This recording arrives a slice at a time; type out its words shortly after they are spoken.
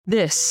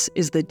This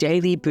is the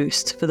daily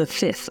boost for the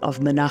 5th of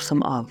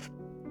Menachem Av.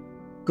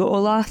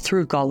 Geulah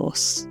Through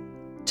Golus,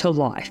 to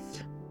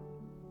life.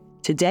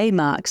 Today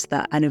marks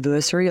the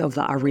anniversary of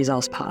the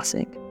Arizal's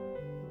passing.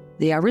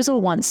 The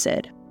Arizal once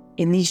said,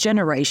 "In these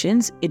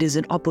generations, it is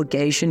an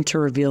obligation to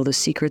reveal the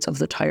secrets of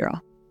the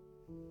Torah."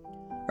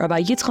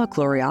 Rabbi Yitzchak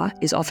Luria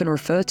is often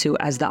referred to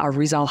as the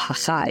Arizal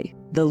HaChai,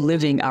 the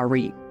living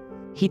Ari.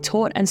 He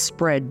taught and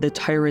spread the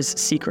Torah's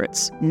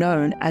secrets,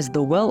 known as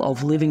the well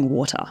of living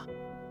water.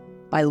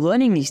 By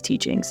learning these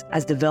teachings,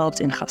 as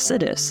developed in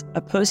Hasidus,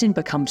 a person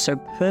becomes so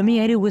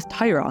permeated with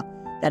Torah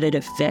that it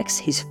affects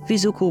his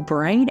physical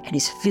brain and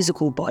his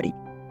physical body.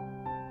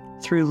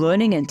 Through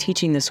learning and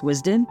teaching this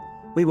wisdom,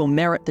 we will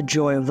merit the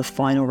joy of the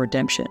final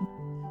redemption.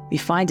 We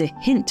find a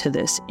hint to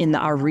this in the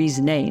Ari's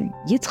name,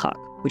 Yitzchak,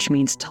 which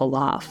means to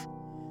laugh.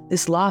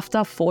 This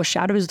laughter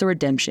foreshadows the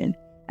redemption,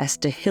 as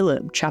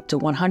Tehillim chapter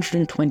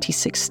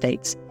 126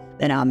 states,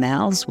 "Then our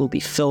mouths will be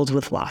filled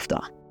with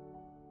laughter."